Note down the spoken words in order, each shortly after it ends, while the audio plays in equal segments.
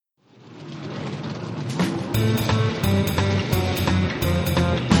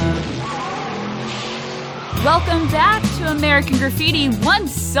Welcome back to American Graffiti, one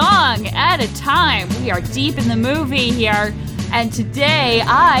song at a time. We are deep in the movie here. And today,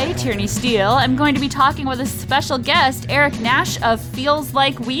 I, Tierney Steele, am going to be talking with a special guest, Eric Nash of Feels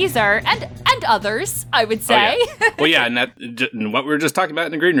Like Weezer, and others, I would say. Oh, yeah. Well, yeah, and what we were just talking about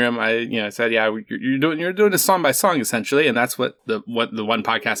in the green room, I said, yeah, you're doing a song by song essentially, and that's what the one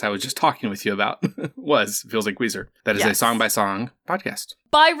podcast I was just talking with you about was Feels Like Weezer. That is a song by song podcast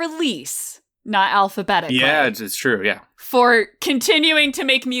By release. Not alphabetically. Yeah, it's true, yeah. For continuing to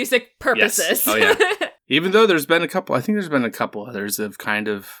make music purposes. Yes. Oh, yeah. Even though there's been a couple others that have kind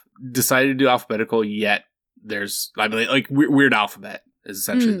of decided to do alphabetical, yet there's, Weird Alphabet is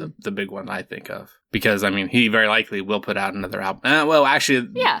essentially the big one I think of. Because, he very likely will put out another album.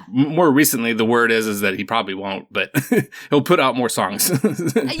 More recently, the word is that he probably won't, but he'll put out more songs over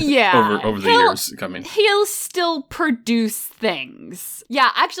the years coming. He'll still produce things. Yeah,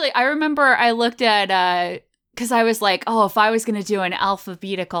 actually, I remember I looked at... because I was like, oh, if I was going to do an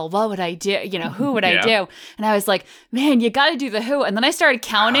alphabetical, what would I do? Who would I do? And I was like, man, you got to do the Who. And then I started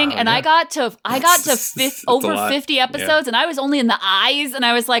counting, and I got to over 50 episodes, and I was only in the I's, and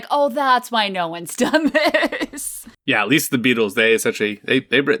I was like, oh, that's why no one's done this. Yeah, at least the Beatles, they essentially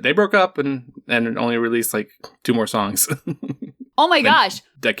they broke up and only released like 2 more songs. Oh my gosh.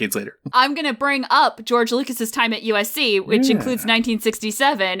 Decades later. I'm going to bring up George Lucas's time at USC, which includes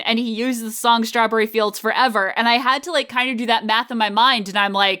 1967, and he used the song Strawberry Fields Forever. And I had to kind of do that math in my mind, and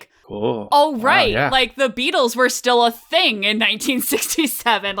I'm like, cool. Oh, right. Wow, yeah. The Beatles were still a thing in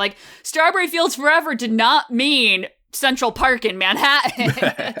 1967. Strawberry Fields Forever did not mean Central Park in Manhattan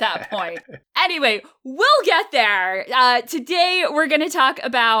at that point. Anyway, we'll get there. Today, we're going to talk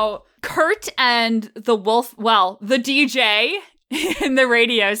about Kurt and the DJ in the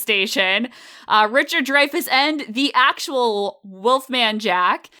radio station, Richard Dreyfuss and the actual Wolfman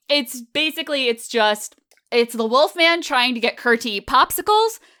Jack. It's the Wolfman trying to get Kurt to eat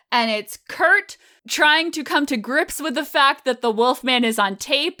popsicles, and it's Kurt trying to come to grips with the fact that the Wolfman is on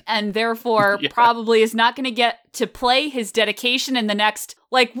tape and therefore probably is not going to get to play his dedication in the next,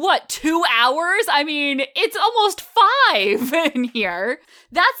 2 hours? It's almost 5 in here.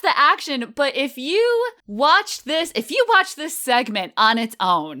 That's the action. But if you watch this segment on its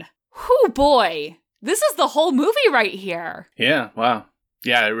own, whoo boy, this is the whole movie right here. Yeah, wow.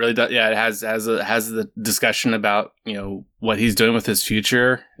 Yeah, it really does. Yeah, it has the discussion about, what he's doing with his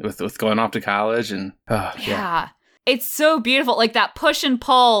future, with going off to college, and yeah. It's so beautiful, that push and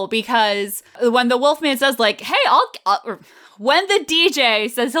pull, because when the Wolfman says, hey, when the DJ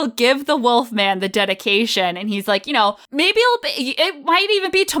says he'll give the Wolfman the dedication, and he's like, maybe it might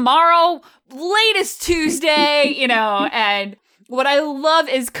even be tomorrow, latest Tuesday, and what I love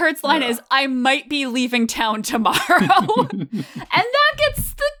is Kurt's line is, I might be leaving town tomorrow. And that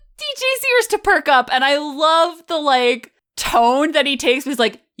gets the DJ's ears to perk up. And I love the tone that he takes. He's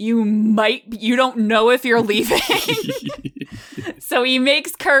like, you don't know if you're leaving. So he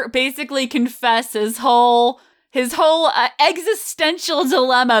makes Kurt basically confess his whole existential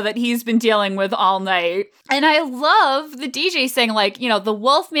dilemma that he's been dealing with all night. And I love the DJ saying, the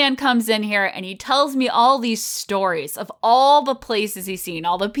Wolfman comes in here and he tells me all these stories of all the places he's seen,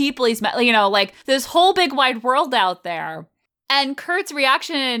 all the people he's met, this whole big wide world out there. And Kurt's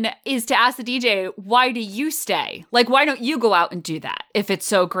reaction is to ask the DJ, why do you stay? Why don't you go out and do that if it's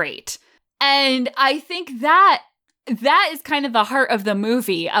so great? And I think that is kind of the heart of the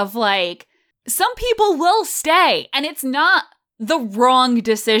movie of some people will stay, and it's not the wrong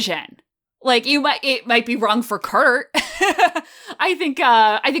decision. It might be wrong for Kurt. I think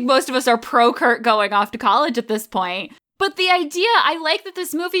most of us are pro Kurt going off to college at this point. But the idea, I like that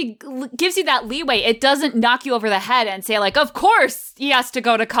this movie gives you that leeway. It doesn't knock you over the head and say of course he has to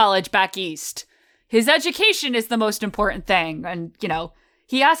go to college back east. His education is the most important thing, and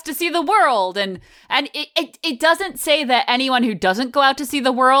he has to see the world, and it doesn't say that anyone who doesn't go out to see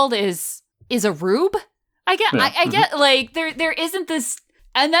the world is a rube. I get there isn't this,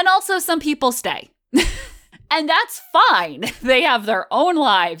 and then also some people stay. And that's fine. They have their own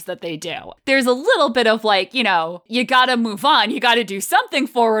lives that they do. There's a little bit of you gotta move on. You gotta do something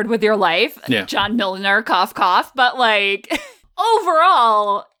forward with your life. Yeah. John Milner, cough, cough. But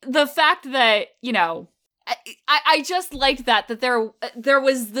overall, the fact that, I just liked that there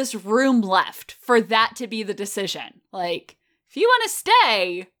was this room left for that to be the decision. If you want to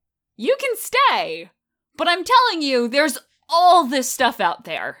stay, you can stay. But I'm telling you, there's all this stuff out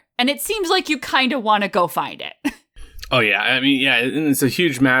there. And it seems like you kind of want to go find it. Oh, yeah. And it's a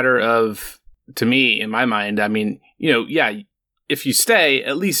huge matter of, to me, in my mind, if you stay,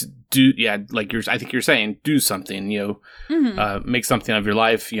 at least do, like I think you're saying, do something, make something of your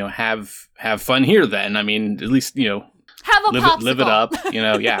life, have fun here then. I mean, at least, have a popsicle. Live it up,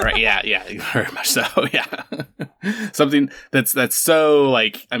 yeah, right, yeah, very much so, yeah. Something that's so,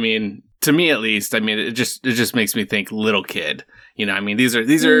 like, I mean, to me at least, I mean, it just makes me think little kid. I mean, these are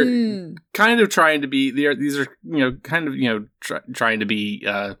kind of trying to be, these are kind of, trying to be,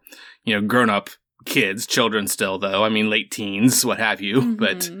 grown up children still, though. I mean, late teens, what have you. Mm-hmm.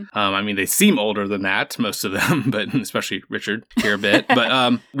 But, I mean, they seem older than that, most of them, but especially Richard here a bit.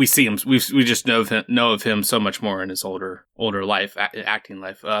 But we see him, we just know of him so much more in his older life, acting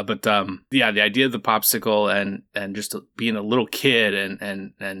life. But the idea of the popsicle and just being a little kid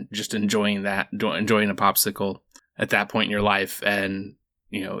and just enjoying a popsicle at that point in your life. And,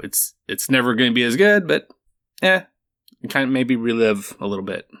 it's never going to be as good, but kind of maybe relive a little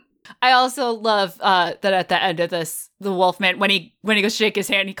bit. I also love that at the end of this, the Wolfman, when he goes to shake his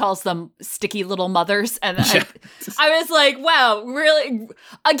hand, he calls them sticky little mothers. And I was like, wow, really,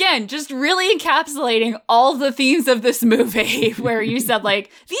 again, just really encapsulating all the themes of this movie where you said,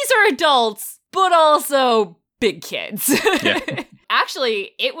 like, these are adults, but also big kids. Yeah.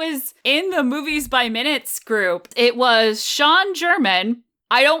 Actually, it was in the Movies by Minutes group. It was Sean German.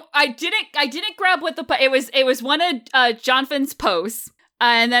 I didn't grab what it was one of Jonathan's posts.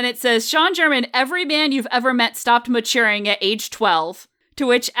 And then it says, Sean German, every man you've ever met stopped maturing at age 12. To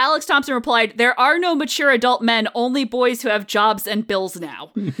which Alex Thompson replied, there are no mature adult men, only boys who have jobs and bills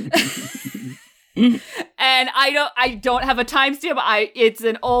now. And I don't have a timestamp. It's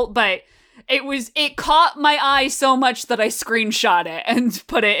an old, but it caught my eye so much that I screenshot it and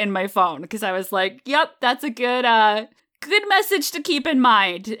put it in my phone because I was like, yep, that's a good message to keep in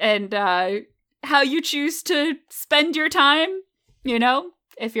mind. And how you choose to spend your time.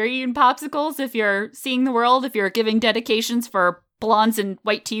 If you're eating popsicles, if you're seeing the world, if you're giving dedications for blondes and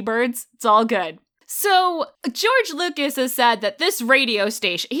white T-birds, it's all good. So George Lucas has said that this radio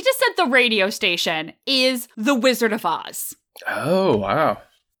station, he just said the radio station is the Wizard of Oz. Oh, wow.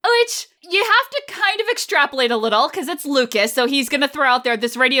 Which you have to kind of extrapolate a little because it's Lucas. So he's going to throw out there,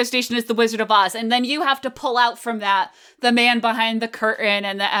 this radio station is the Wizard of Oz. And then you have to pull out from that the man behind the curtain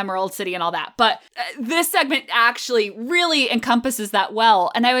and the Emerald City and all that. But this segment actually really encompasses that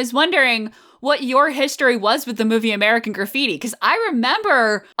well. And I was wondering what your history was with the movie American Graffiti. Because I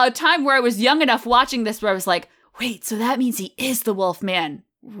remember a time where I was young enough watching this where I was like, wait, so that means he is the Wolfman.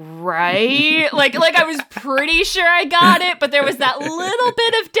 Right? like I was pretty sure I got it, but there was that little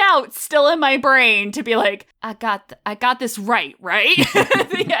bit of doubt still in my brain to be like, I got this right?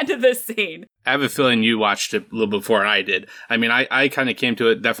 At the end of this scene. I have a feeling you watched it a little before I did. I mean, I kind of came to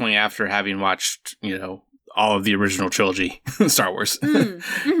it definitely after having watched, all of the original trilogy, Star Wars,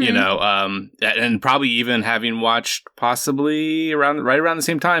 mm-hmm. And probably even having watched possibly right around the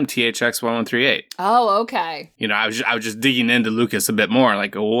same time, THX 1138. Oh, okay. I was just digging into Lucas a bit more,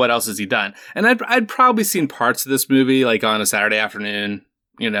 like, well, what else has he done? And I'd probably seen parts of this movie, like on a Saturday afternoon,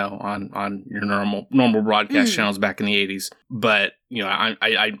 on your normal broadcast channels back in the 80s. But,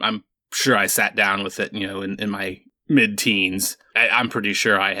 I'm sure I sat down with it, in my mid-teens. I'm pretty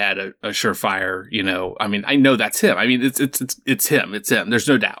sure I had a surefire, I mean, I know that's him. I mean, it's him. There's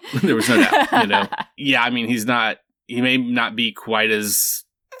no doubt. There was no doubt, Yeah, I mean, he may not be quite as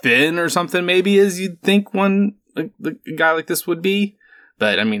thin or something maybe as you'd think a guy like this would be.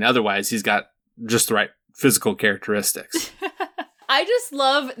 But I mean, otherwise he's got just the right physical characteristics. I just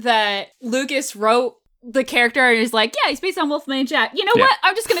love that Lucas wrote the character and is like, yeah, he's based on Wolfman Jack. You know what?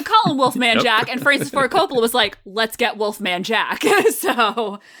 I'm just going to call him Wolfman Jack. And Francis Ford Coppola was like, let's get Wolfman Jack.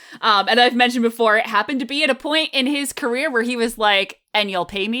 So, and I've mentioned before, it happened to be at a point in his career where he was like, and you'll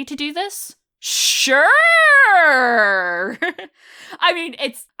pay me to do this? Sure. I mean,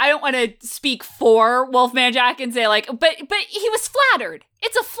 I don't want to speak for Wolfman Jack and say like, but he was flattered.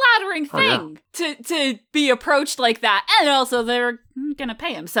 It's a flattering thing to be approached like that. And also they're going to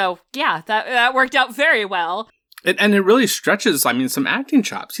pay him. So yeah, that worked out very well. And it really stretches, I mean, some acting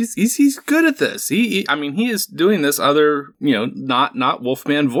chops. He's good at this. He is doing this other, not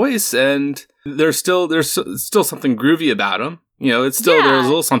Wolfman voice, and there's still something groovy about him. It's still, there's a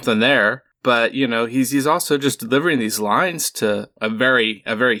little something there. But, he's also just delivering these lines to a very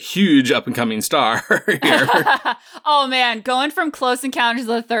huge up-and-coming star here. Oh, man. Going from Close Encounters of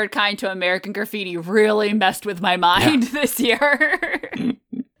the Third Kind to American Graffiti really messed with my mind this year.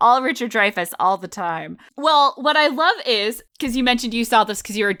 All Richard Dreyfuss all the time. Well, what I love is, because you mentioned you saw this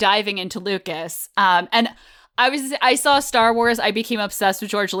because you were diving into Lucas, and I saw Star Wars. I became obsessed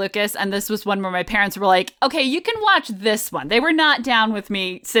with George Lucas. And this was one where my parents were like, okay, you can watch this one. They were not down with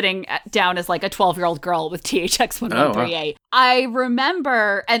me sitting down as like a 12-year-old girl with THX 1138. I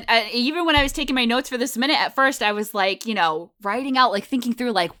remember, and even when I was taking my notes for this minute, at first I was like, writing out, like thinking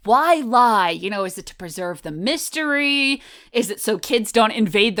through, like, why lie? Is it to preserve the mystery? Is it so kids don't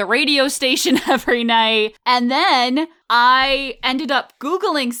invade the radio station every night? And then I ended up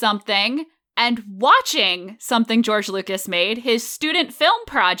Googling something and watching something George Lucas made, his student film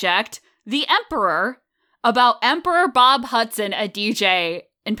project, The Emperor, about Emperor Bob Hudson, a DJ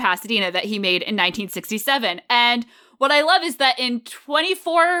in Pasadena that he made in 1967. And what I love is that in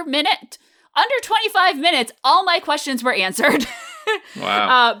 25 minutes, all my questions were answered.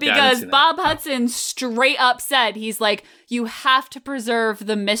 Wow. Because Bob Hudson straight up said, he's like, you have to preserve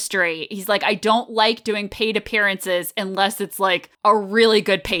the mystery. He's like, I don't like doing paid appearances unless it's like a really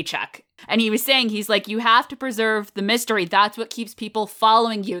good paycheck. And he was saying, he's like, you have to preserve the mystery. That's what keeps people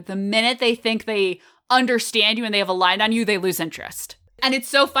following you. The minute they think they understand you and they have a line on you, they lose interest. And it's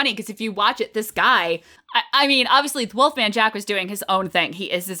so funny because if you watch it, this guy, I mean, obviously Wolfman Jack was doing his own thing. He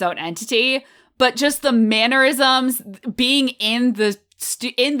is his own entity, but just the mannerisms, being in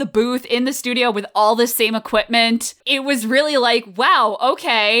the booth, in the studio with all the same equipment, it was really like, wow,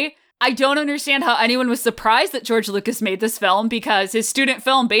 okay. I don't understand how anyone was surprised that George Lucas made this film because his student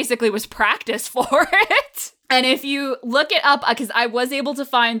film basically was practice for it. And if you look it up, because I was able to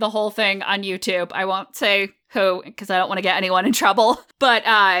find the whole thing on YouTube, I won't say who, because I don't want to get anyone in trouble, but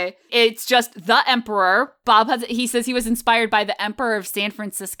it's just The Emperor. Bob Hudson, he says he was inspired by the Emperor of San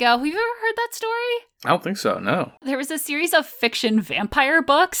Francisco. Have you ever heard that story? I don't think so, no. There was a series of fiction vampire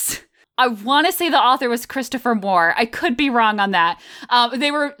books. I want to say the author was Christopher Moore. I could be wrong on that. They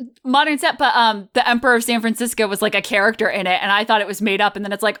were modern set, but the Emperor of San Francisco was like a character in it, and I thought it was made up. And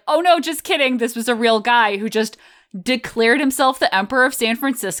then it's like, oh no, just kidding. This was a real guy who just declared himself the Emperor of San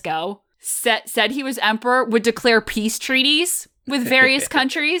Francisco, said he was emperor, would declare peace treaties with various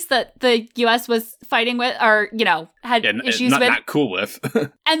countries that the U.S. was fighting with, or, had issues with. Not cool with.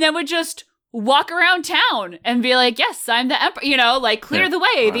 And then would just walk around town and be like, yes, I'm the emperor, clear the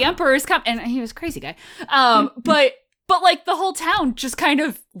way. The emperor's come. And he was a crazy guy. But like the whole town just kind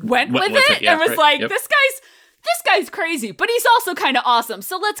of went with it and was like, this guy's crazy, but he's also kind of awesome.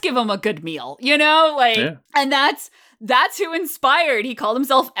 So let's give him a good meal, and that's who inspired. He called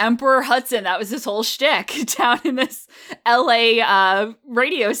himself Emperor Hudson. That was his whole shtick down in this LA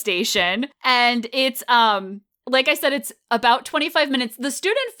radio station. And it's, like I said, it's about 25 minutes. The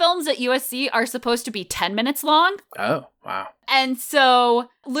student films at USC are supposed to be 10 minutes long. Oh, wow. And so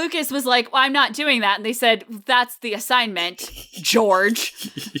Lucas was like, well, I'm not doing that. And they said, that's the assignment,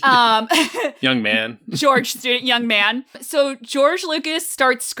 George. Young man. George, student, young man. So George Lucas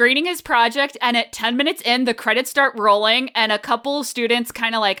starts screening his project. And at 10 minutes in, the credits start rolling. And a couple students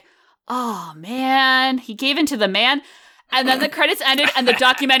kind of like, oh, man, he gave in to the man. And then the credits ended and the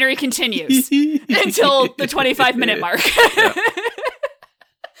documentary continues until the 25-minute mark.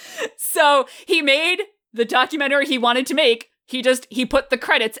 So he made the documentary he wanted to make. He put the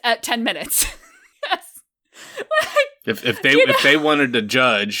credits at 10 minutes. Yes. If they wanted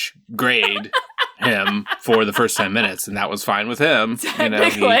to grade him for the first 10 minutes, and that was fine with him.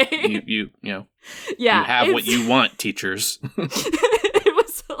 You have what you want, teachers.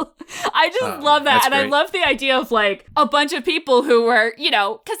 I just love that. And great. I love the idea of like a bunch of people who were,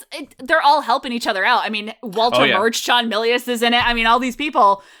 because they're all helping each other out. I mean, Walter Murch, Sean Milius is in it. I mean, all these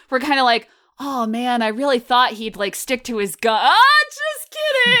people were kind of like, oh man, I really thought he'd like stick to his gun. Oh, just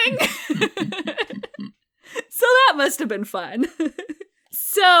kidding. So that must have been fun.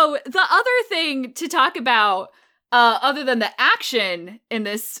 So the other thing to talk about, other than the action in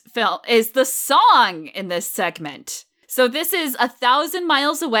this film, is the song in this segment. So this is 1,000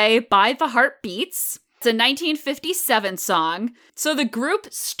 Miles Away by The Heartbeats. It's a 1957 song. So the group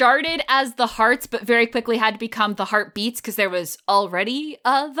started as The Hearts, but very quickly had to become The Heartbeats because there was already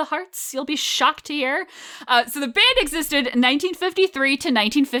The Hearts. You'll be shocked to hear. So the band existed in 1953 to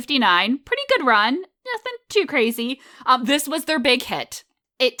 1959. Pretty good run. Nothing too crazy. This was their big hit.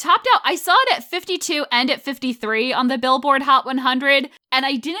 It topped out, I saw it at 52 and at 53 on the Billboard Hot 100, and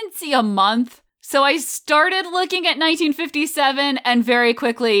I didn't see a month. So I started looking at 1957 and very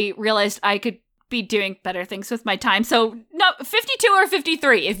quickly realized I could be doing better things with my time. So no, 52 or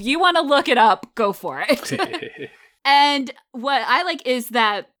 53. If you want to look it up, go for it. And what I like is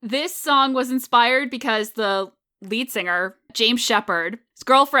that this song was inspired because the lead singer, James Shepard, his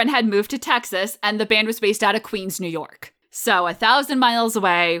girlfriend had moved to Texas and the band was based out of Queens, New York. So 1,000 Miles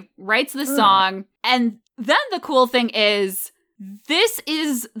Away, writes the song. And then the cool thing is, this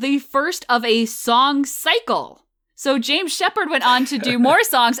is the first of a song cycle. So James Shepard went on to do more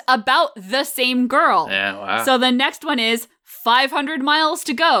songs about the same girl. Yeah, wow. So the next one is 500 Miles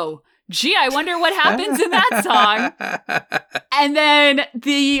to Go, gee, I wonder what happens in that song. And then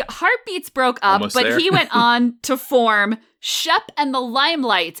the Heartbeats broke up, Almost but there. he went on to form Shep and the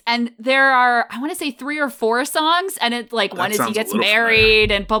Limelights. And there are, I want to say 3 or 4 songs. And it like, one is he sounds a gets little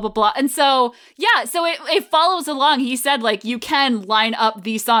married and blah, blah, blah. And so, yeah, so it follows along. He said, like, you can line up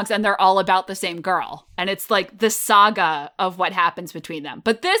these songs and they're all about the same girl. And it's like the saga of what happens between them.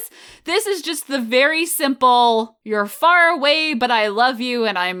 But this is just the very simple, you're far away, but I love you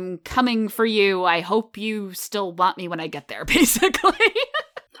and I'm coming for you. I hope you still want me when I get there, basically.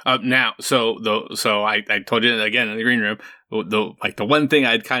 Now, so I told you again in the green room, the one thing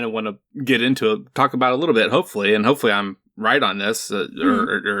I'd kind of want to get into, talk about a little bit, hopefully I'm right on this,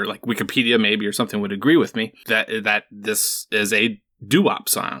 or like Wikipedia maybe or something would agree with me that this is a doo-wop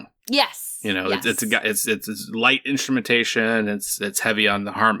song. Yes. You know, yes. it's light instrumentation. It's heavy on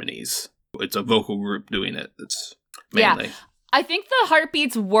the harmonies. It's a vocal group doing it. It's mainly. Yeah. I think the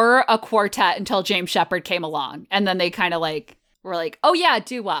Heartbeats were a quartet until James Shepard came along, and then they kind of like were like, oh yeah,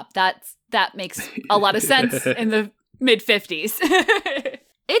 doo-wop. That makes a lot of sense in the mid 50s.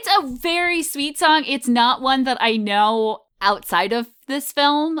 It's a very sweet song. It's not one that I know outside of this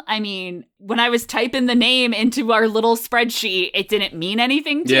film. I mean, when I was typing the name into our little spreadsheet, it didn't mean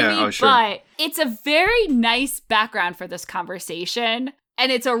anything to me, sure. but it's a very nice background for this conversation.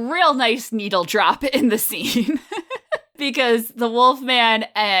 And it's a real nice needle drop in the scene because the Wolfman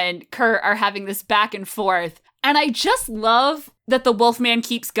and Kurt are having this back and forth. And I just love that the Wolfman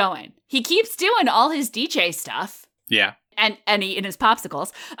keeps going. He keeps doing all his DJ stuff. Yeah. And eating his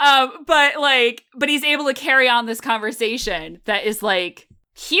popsicles. But he's able to carry on this conversation that is like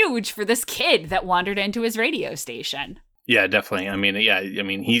huge for this kid that wandered into his radio station. Yeah, definitely. I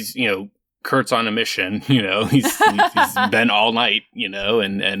mean, he's, Kurt's on a mission, he's been all night,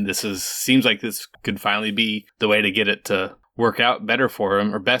 and this seems like this could finally be the way to get it to work out better for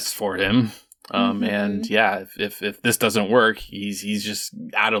him or best for him. And yeah, if this doesn't work, he's just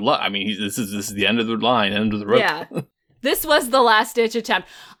out of luck. I mean, this is the end of the line, end of the rope. Yeah. This was the last ditch attempt.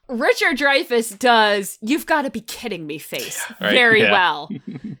 Richard Dreyfuss does "You've Got to Be Kidding Me" face very well.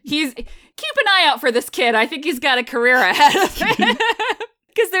 Keep an eye out for this kid. I think he's got a career ahead of him.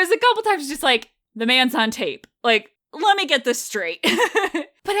 Because there's a couple times just like, the man's on tape. Like, let me get this straight.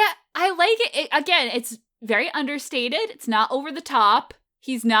 But I like it. Again, it's very understated. It's not over the top.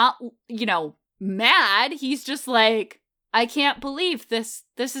 He's not, mad. He's just like, I can't believe this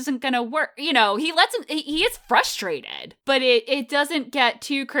isn't gonna work. He is frustrated, but it doesn't get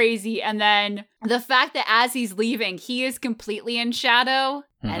too crazy. And then the fact that as he's leaving, he is completely in shadow.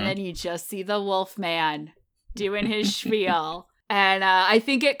 And then you just see the Wolfman doing his spiel. And I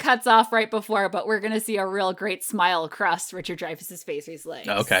think it cuts off right before, but we're going to see a real great smile across Richard Dreyfuss's face. He's like,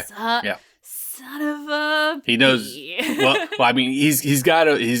 okay. Son of a He knows. Well, I mean, he's got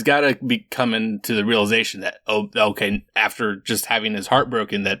to be coming to the realization that, okay, after just having his heart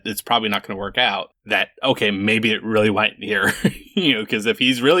broken, that it's probably not going to work out. That, okay, maybe it really went here, because if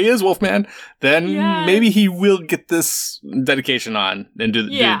he's really is Wolfman, then maybe he will get this dedication on and do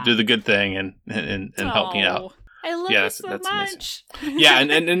the good thing and help me out. I love it so much. Yeah,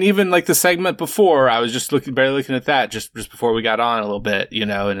 and even like the segment before, I was just barely looking at that just before we got on a little bit,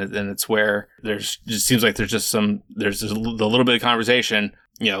 and it's where just seems like there's just a little bit of conversation,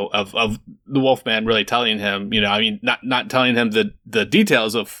 of the Wolfman really telling him, not telling him the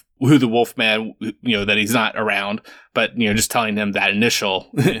details of who the Wolfman, that he's not around, but just telling him that initial,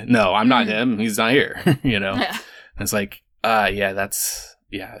 no, I'm not him, he's not here, Yeah. It's like, that's.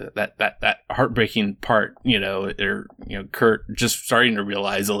 Yeah, that heartbreaking part, Kurt just starting to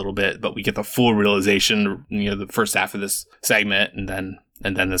realize a little bit, but we get the full realization, the first half of this segment, and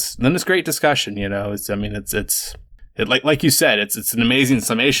then this great discussion, it's like you said, it's an amazing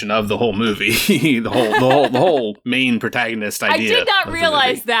summation of the whole movie, the whole main protagonist idea. I did not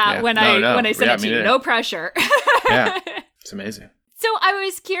realize that when I said it to you. No pressure. Yeah, it's amazing. So I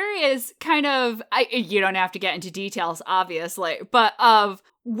was curious, kind of, you don't have to get into details, obviously, but of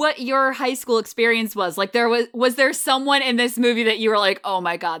what your high school experience was. Like, was there someone in this movie that you were like, oh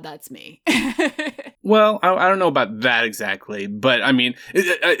my God, that's me? Well, I don't know about that exactly, but I mean,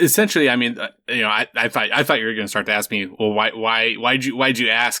 essentially, I mean, I thought you were going to start to ask me, well, why'd you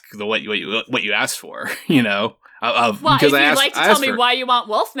ask what you asked for, Well, if you'd like to tell me why you want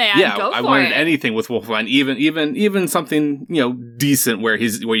Wolfman, go for it. I wanted anything with Wolfman, even something decent where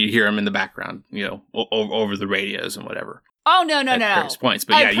you hear him in the background, over the radios and whatever. Oh no! Points,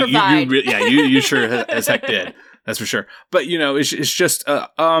 but you sure as heck did. That's for sure. But it's just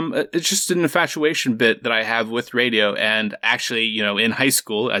an infatuation bit that I have with radio. And actually, in high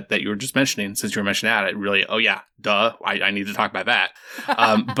school that you were just mentioning, since you were mentioning that, it really, oh yeah, duh, I need to talk about that.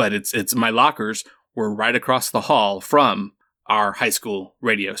 But it's my lockers were right across the hall from our high school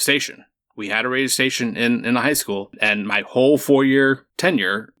radio station. We had a radio station in the high school, and my whole 4-year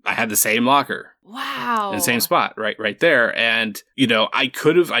tenure, I had the same locker. Wow. In the same spot, right there. And, I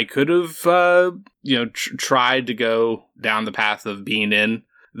could have, tried to go down the path of being in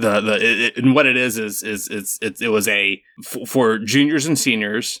and what it is it was for juniors and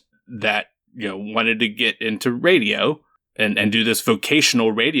seniors that, wanted to get into radio and do this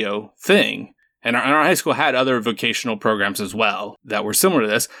vocational radio thing. And our high school had other vocational programs as well that were similar to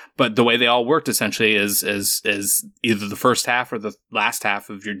this, but the way they all worked essentially is either the first half or the last half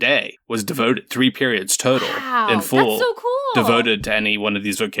of your day was devoted 3 periods total in full. That's so cool. Devoted to any one of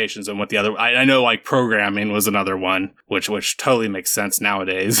these vocations. And what the other, I know like programming was another one, which totally makes sense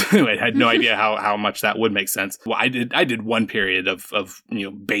nowadays. I had no idea how much that would make sense. Well, I did 1 period of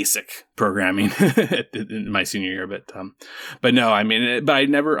basic programming in my senior year, but no, I mean, but I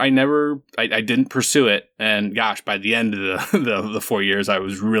didn't pursue it. And gosh, by the end of the 4 years, I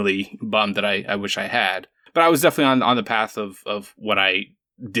was really bummed that I wish I had. But I was definitely on the path of what I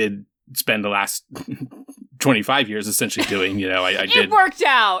did spend the last 25 years essentially doing. I did. It worked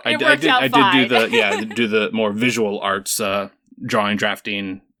out. It worked out fine. I did do the more visual arts, drawing,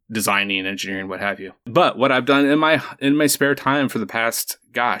 drafting, designing, engineering, what have you. But what I've done in my spare time for the past,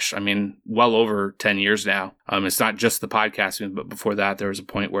 well over 10 years now, it's not just the podcasting, but before that, there was a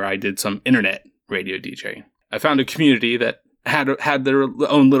point where I did some internet radio DJing. I found a community that had their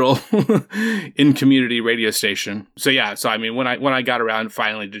own little in-community radio station. So when I got around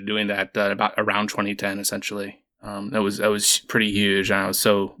finally to doing that about around 2010, essentially, that was pretty huge, and I was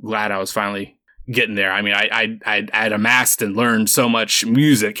so glad I was finally getting there. I mean, I'd amassed and learned so much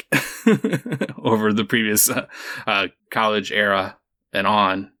music over the previous college era and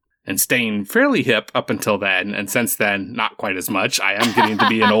on, and staying fairly hip up until then. And since then, not quite as much. I am getting to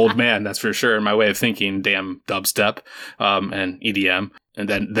be an old man, that's for sure, in my way of thinking. Damn dubstep and EDM. And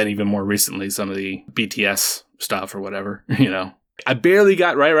then even more recently, some of the BTS stuff or whatever, I barely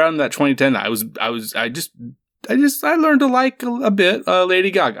got right around that 2010. I learned to like a bit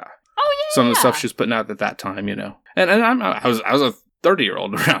Lady Gaga. Oh, yeah. Some of the stuff she was putting out at that time, And I was a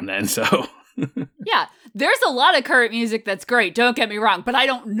 30-year-old around then, so... Yeah, there's a lot of current music that's great, don't get me wrong, but I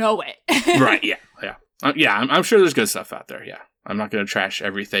don't know it. Right, yeah. I'm sure there's good stuff out there, yeah. I'm not going to trash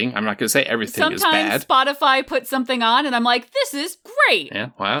everything. I'm not going to say everything is bad. Sometimes Spotify puts something on, and I'm like, this is great.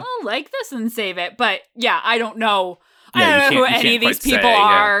 Yeah, wow. I'll like this and save it. But, yeah, I don't know. I don't know who any of these people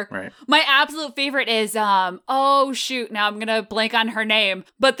are. Yeah, right. My absolute favorite is, oh shoot, now I'm gonna blank on her name.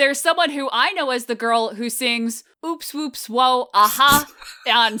 But there's someone who I know as the girl who sings Oops Whoops Whoa Aha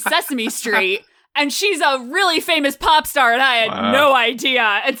on Sesame Street. And she's a really famous pop star, and I had no idea.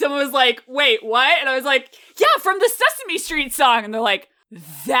 And someone was like, wait, what? And I was like, yeah, from the Sesame Street song. And they're like,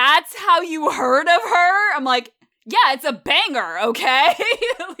 that's how you heard of her? I'm like, yeah, it's a banger, okay?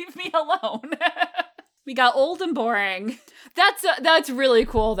 Leave me alone. We got old and boring. That's really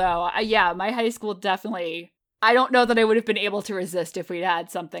cool, though. Yeah, my high school definitely... I don't know that I would have been able to resist if we'd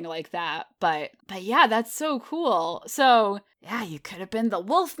had something like that. But yeah, that's so cool. So, yeah, you could have been the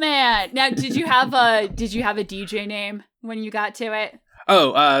Wolfman. Now, did you have a DJ name when you got to it?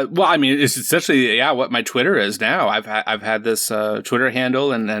 Oh, well, I mean, it's essentially, what my Twitter is now. I've had this Twitter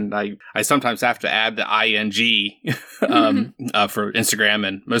handle, and then I sometimes have to add the ING for Instagram,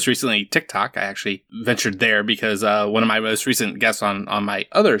 and most recently TikTok. I actually ventured there because one of my most recent guests on my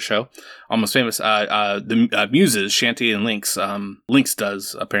other show, Almost Famous, the Muses, Shanty and Lynx. Lynx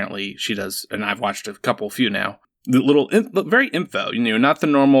does, apparently, she does, and I've watched a few now. The little, very info, not the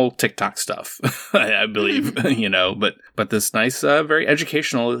normal TikTok stuff, I believe, but this nice, very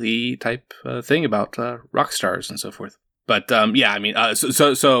educational-y type thing about rock stars and so forth. But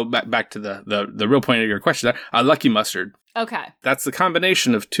so back to the real point of your question there, Lucky Mustard. Okay. That's the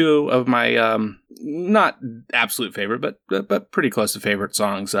combination of two of my not absolute favorite, but pretty close to favorite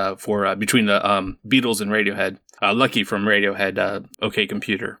songs for between the Beatles and Radiohead. Lucky from Radiohead, OK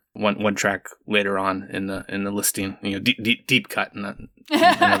Computer. One track later on in the listing, deep cut in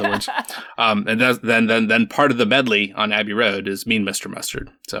other words. And then part of the medley on Abbey Road is Mean Mr. Mustard.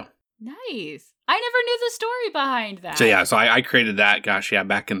 So nice. I never knew the story behind that. So I created that,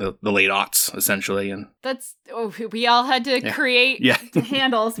 back in the late aughts, essentially. And we all had to create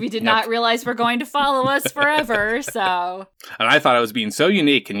handles. We did not realize we're going to follow us forever, so. And I thought I was being so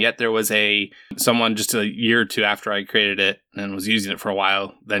unique, and yet there was someone just a year or two after I created it and was using it for a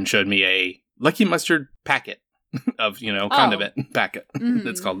while, then showed me a Lucky Mustard packet. of, condiment packet. Mhm.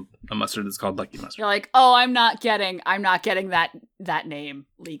 It's called a mustard that's called Lucky Mustard. You're like, oh, I'm not getting that name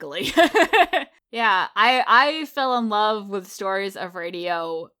legally. Yeah, I fell in love with Stories of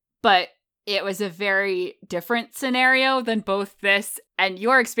Radio, but it was a very different scenario than both this and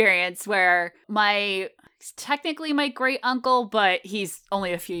your experience, where technically my great uncle, but he's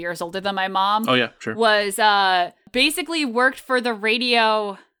only a few years older than my mom. Oh, yeah, sure. Was basically worked for the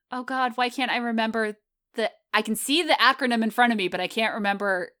radio. Oh, God, why can't I remember I can see the acronym in front of me, but I can't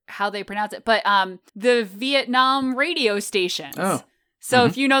remember how they pronounce it. But the Vietnam radio stations. Oh. So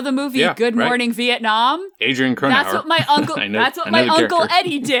if you know the movie Good Morning Vietnam, Adrian Cronauer. that's what my uncle. That's what my uncle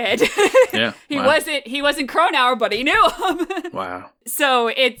Eddie did. Yeah, he wasn't Cronauer, but he knew him. Wow. So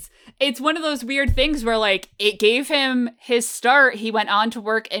it's one of those weird things where like it gave him his start. He went on to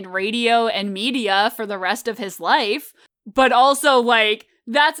work in radio and media for the rest of his life, but also like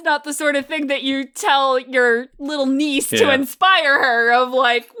that's not the sort of thing that you tell your little niece to inspire her. Of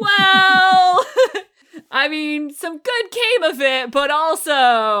like, well. I mean, some good came of it, but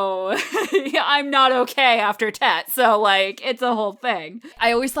also I'm not okay after Tet. So, like, it's a whole thing.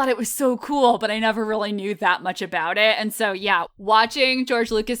 I always thought it was so cool, but I never really knew that much about it. And so, yeah, watching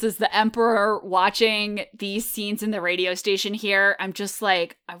George Lucas as the Emperor, watching these scenes in the radio station here, I'm just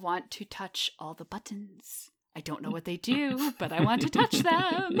like, I want to touch all the buttons. I don't know what they do, but I want to touch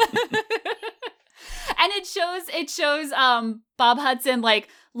them. And it shows Bob Hudson like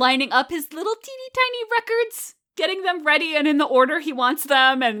lining up his little teeny tiny records, getting them ready and in the order he wants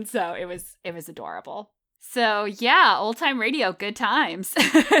them, and so it was adorable. So yeah, old time radio, good times.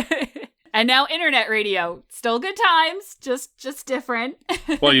 And now internet radio, still good times, just different.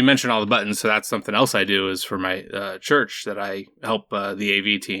 Well, you mentioned all the buttons, so that's something else I do is for my church that I help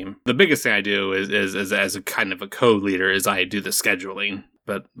the AV team. The biggest thing I do is as a kind of a co-leader is I do the scheduling.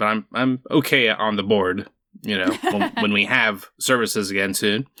 But I'm okay on the board, when we have services again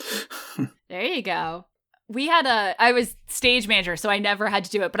soon. There you go. I was stage manager, so I never had to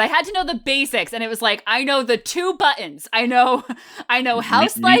do it, but I had to know the basics, and it was like, I know the 2 buttons. I know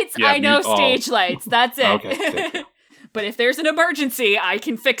house lights, I know stage lights. That's it. Okay. But if there's an emergency, I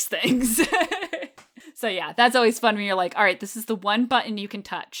can fix things. So yeah, that's always fun when you're like, all right, this is the one button you can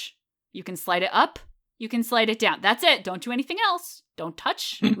touch. You can slide it up, you can slide it down. That's it. Don't do anything else. Don't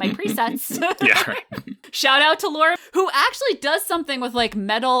touch my presets. Yeah, right. Shout out to Laura, who actually does something with like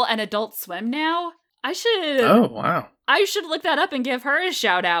Metal and Adult Swim now. Oh, wow. I should look that up and give her a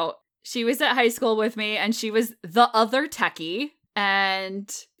shout out. She was at high school with me and she was the other techie.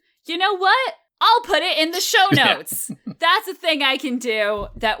 And you know what? I'll put it in the show notes. That's a thing I can do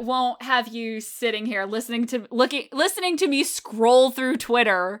that won't have you sitting here listening to me scroll through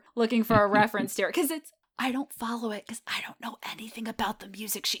Twitter looking for a reference to it. Because I don't follow it because I don't know anything about the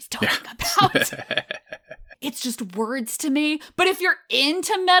music she's talking about. It's just words to me. But if you're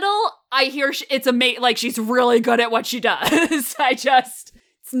into metal, I hear it's amazing. Like she's really good at what she does.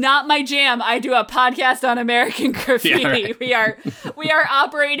 It's not my jam. I do a podcast on American Graffiti. Yeah, right. We are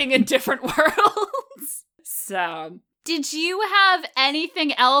operating in different worlds. So, did you have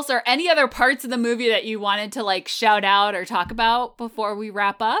anything else or any other parts of the movie that you wanted to like shout out or talk about before we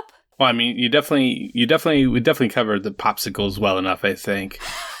wrap up? Well, I mean, we definitely covered the popsicles well enough, I think.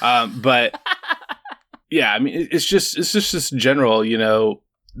 But yeah, I mean, it's just general,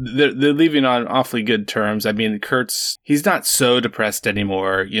 They're leaving on awfully good terms. I mean, he's not so depressed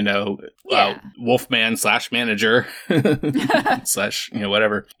anymore, Wolfman / manager /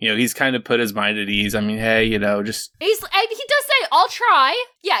 whatever. He's kind of put his mind at ease. I mean, hey, he does say, I'll try.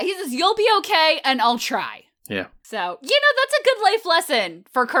 Yeah, he says, you'll be okay and I'll try. Yeah. So, that's a good life lesson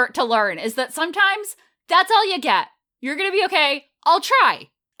for Kurt to learn is that sometimes that's all you get. You're going to be okay. I'll try.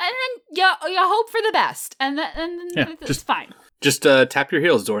 And then you hope for the best. And then it's fine. Just tap your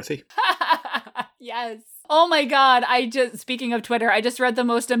heels, Dorothy. Yes. Oh my God. Speaking of Twitter, I just read the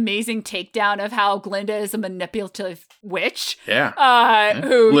most amazing takedown of how Glinda is a manipulative witch. Yeah.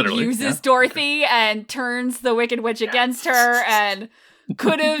 Who uses Dorothy and turns the Wicked Witch against her and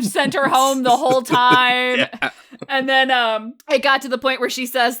could have sent her home the whole time. Yeah. And then it got to the point where she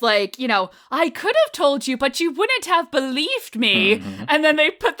says, like, I could have told you, but you wouldn't have believed me. Mm-hmm. And then they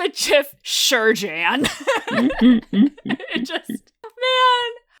put the gif, sure, Jan. It just,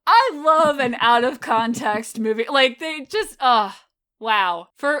 man, I love an out of context movie. Like, they just, wow.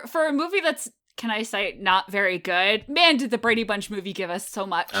 For a movie that's, can I say, not very good, man, did the Brady Bunch movie give us so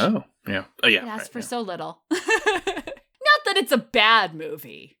much. Oh, yeah. Oh, yeah. It asked for so little. Not that it's a bad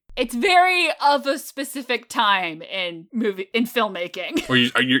movie. It's very of a specific time in filmmaking. Or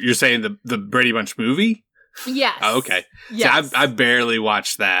you're saying the Brady Bunch movie? Yes. Oh, okay. Yes. See, I barely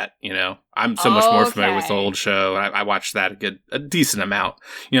watched that, you know. I'm so much more familiar with the old show. I watched that a decent amount.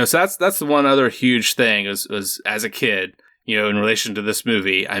 You know, so that's the one other huge thing was as a kid, you know, in relation to this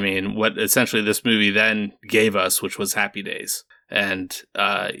movie. I mean, what essentially this movie then gave us, which was Happy Days. And,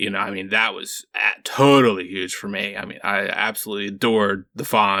 you know, I mean, that was totally huge for me. I mean, I absolutely adored the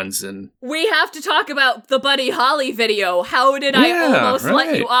Fonz. And we have to talk about the Buddy Holly video. How did I almost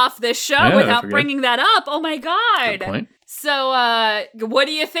let you off this show without bringing that up? Oh my God. Good point. So, what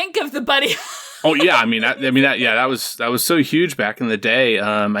do you think of the Buddy? Oh yeah, I mean that was so huge back in the day.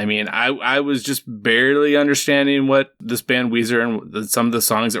 I mean, I was just barely understanding what this band Weezer and some of the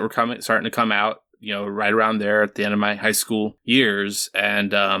songs that were starting to come out, you know, right around there at the end of my high school years.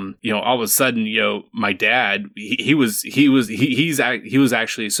 And, you know, all of a sudden, you know, my dad, he was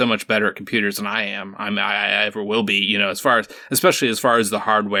actually so much better at computers than I am. I ever will be, you know, especially as far as the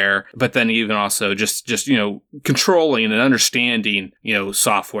hardware, but then even also just, you know, controlling and understanding, you know,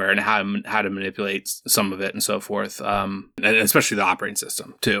 software and how to manipulate some of it and so forth. And especially the operating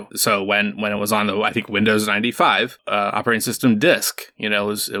system too. So when it was on the, I think Windows 95, operating system disk, you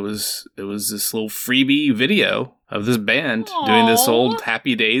know, it was this little freebie video of this band doing this old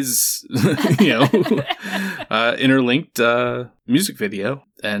Happy Days, you know, interlinked music video.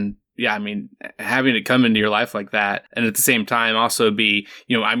 And yeah, I mean, having it come into your life like that, and at the same time also be,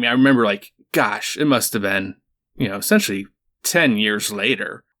 you know, I mean, I remember like, gosh, it must have been, you know, essentially 10 years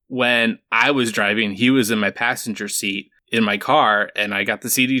later when I was driving, he was in my passenger seat in my car, and I got the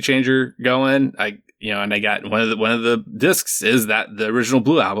CD changer going. And I got one of the discs is that the original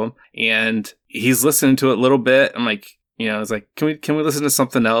Blue album, and he's listening to it a little bit. I'm like, you know, I was like, can we listen to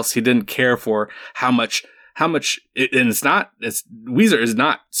something else? He didn't care for how much, and Weezer is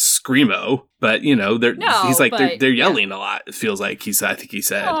not screamo, but you know, he's like, they're yelling a lot. It feels like I think he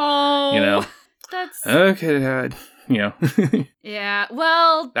said, oh, you know, that's okay, Dad. You know, yeah.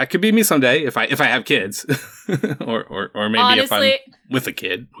 Well, that could be me someday if I have kids, or maybe honestly, if I'm with a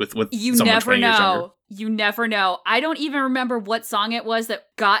kid with you someone never 20 years younger. know. You never know. I don't even remember what song it was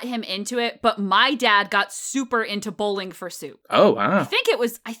that got him into it, but my dad got super into Bowling for Soup. Oh wow! I think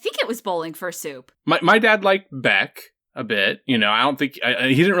it was Bowling for Soup. My dad liked Beck a bit. You know, I don't think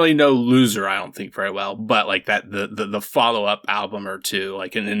he didn't really know Loser. I don't think very well, but like that the follow up album or two,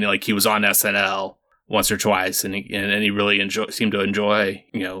 like and like he was on SNL once or twice, and he really seemed to enjoy,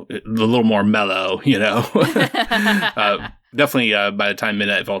 you know, a little more mellow, you know. Definitely, by the time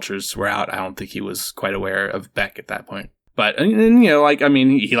Midnight Vultures were out, I don't think he was quite aware of Beck at that point. But and you know, like I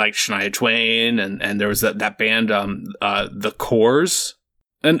mean, he liked Shania Twain, and there was that band, the Corrs,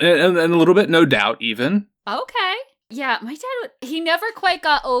 and a little bit No Doubt even. Okay. Yeah, my dad, he never quite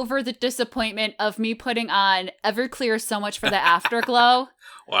got over the disappointment of me putting on Everclear So Much for the Afterglow.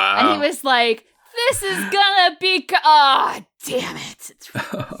 Wow. And he was like, this is gonna be, oh, damn it. It's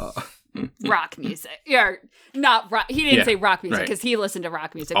rock music. Yeah, not rock. He didn't say rock music because he listened to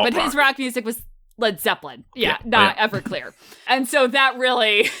rock music, but his rock music was Led Zeppelin. Not Everclear. And so that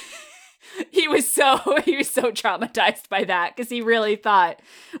really, he was so traumatized by that because he really thought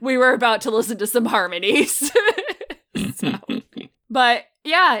we were about to listen to some harmonies. So, but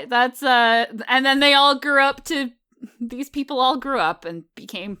yeah, that's, and then they all grew up these people all grew up and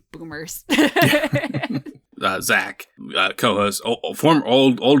became boomers. Zach, co-host, former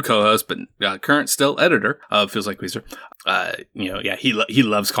old co-host, but current still editor of Feels Like Weezer. You know, yeah, he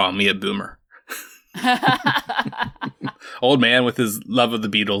loves calling me a boomer. Old man with his love of the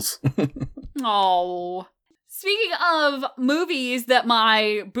Beatles. Oh. Speaking of movies that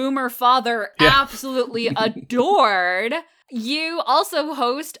my boomer father absolutely adored, you also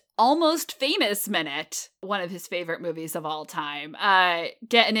host Almost Famous Minute, one of his favorite movies of all time.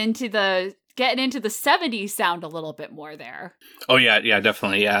 Getting into the 70s sound a little bit more there. Oh yeah,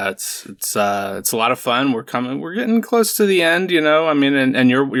 definitely. Yeah, it's a lot of fun. We're getting close to the end, you know. I mean, and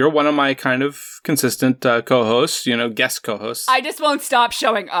you're one of my kind of consistent co-hosts, you know, guest co-hosts. I just won't stop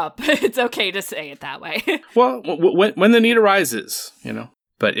showing up. It's okay to say it that way. Well, when the need arises, you know.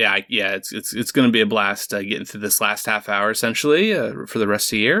 But yeah, it's going to be a blast getting through this last half hour essentially for the rest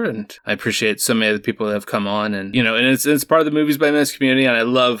of the year, and I appreciate so many of the people that have come on, and you know, and it's part of the Movies by Minutes community, and I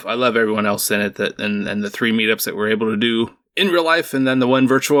love everyone else in it and the 3 meetups that we're able to do in real life, and then the one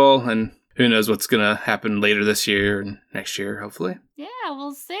virtual, and who knows what's going to happen later this year and next year, hopefully. Yeah,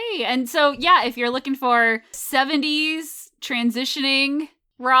 we'll see. And so yeah, if you're looking for 70s transitioning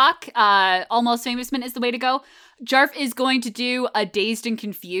rock, Almost Famous Minute is the way to go. Jarf is going to do a Dazed and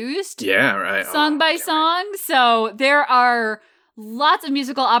Confused song by song. Right. So there are lots of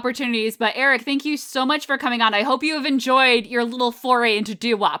musical opportunities. But Eric, thank you so much for coming on. I hope you have enjoyed your little foray into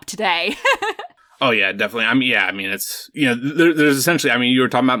doo-wop today. Oh yeah, definitely. I mean, it's, there's essentially, I mean, you were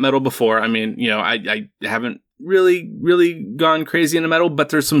talking about metal before. I mean, I haven't really gone crazy into metal, but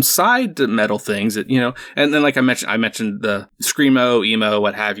there's some side to metal things that, and then like I mentioned the screamo, emo,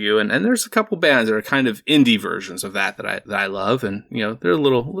 what have you. And there's a couple bands that are kind of indie versions of that I love. And, they're a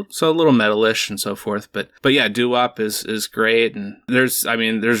little metalish and so forth. But yeah, doo-wop is great. And there's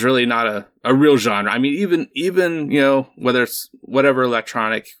really not a real genre. I mean, even, whether it's whatever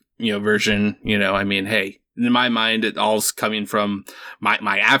electronic, version, I mean, hey, in my mind, it all's coming from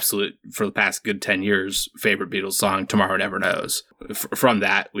my absolute, for the past good 10 years, favorite Beatles song, Tomorrow Never Knows. From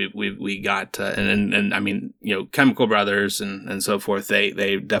that, we got, and I mean, Chemical Brothers and so forth,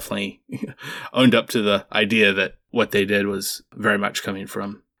 they definitely owned up to the idea that what they did was very much coming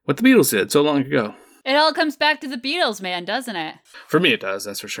from what the Beatles did so long ago. It all comes back to the Beatles, man, doesn't it? For me, it does,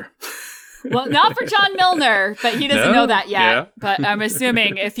 that's for sure. Well, not for John Milner, but he doesn't know that yet. Yeah. But I'm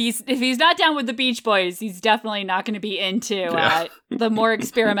assuming if he's not down with the Beach Boys, he's definitely not going to be into the more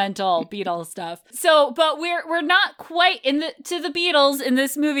experimental Beatles stuff. So, but we're not quite to the Beatles in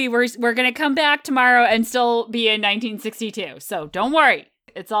this movie. We're going to come back tomorrow and still be in 1962. So don't worry.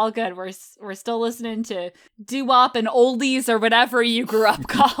 It's all good. We're still listening to doo-wop and oldies or whatever you grew up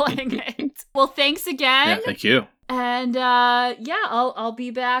calling it. Well, thanks again. Yeah, thank you. And I'll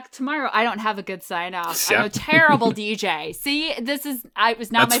be back tomorrow. I don't have a good sign off. Yeah. I'm a terrible DJ. See, I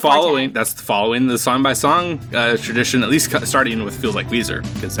was not my forte. That's following the song by song tradition. At least starting with Feels Like Weezer,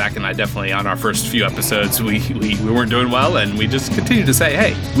 because Zach and I definitely on our first few episodes we weren't doing well, and we just continued to say,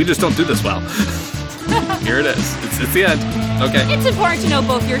 hey, we just don't do this well. Here it is. It's the end. Okay. It's important to know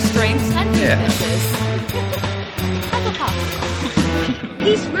both your strengths and weaknesses. Have a pop.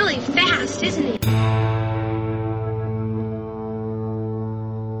 He's really fast, isn't he?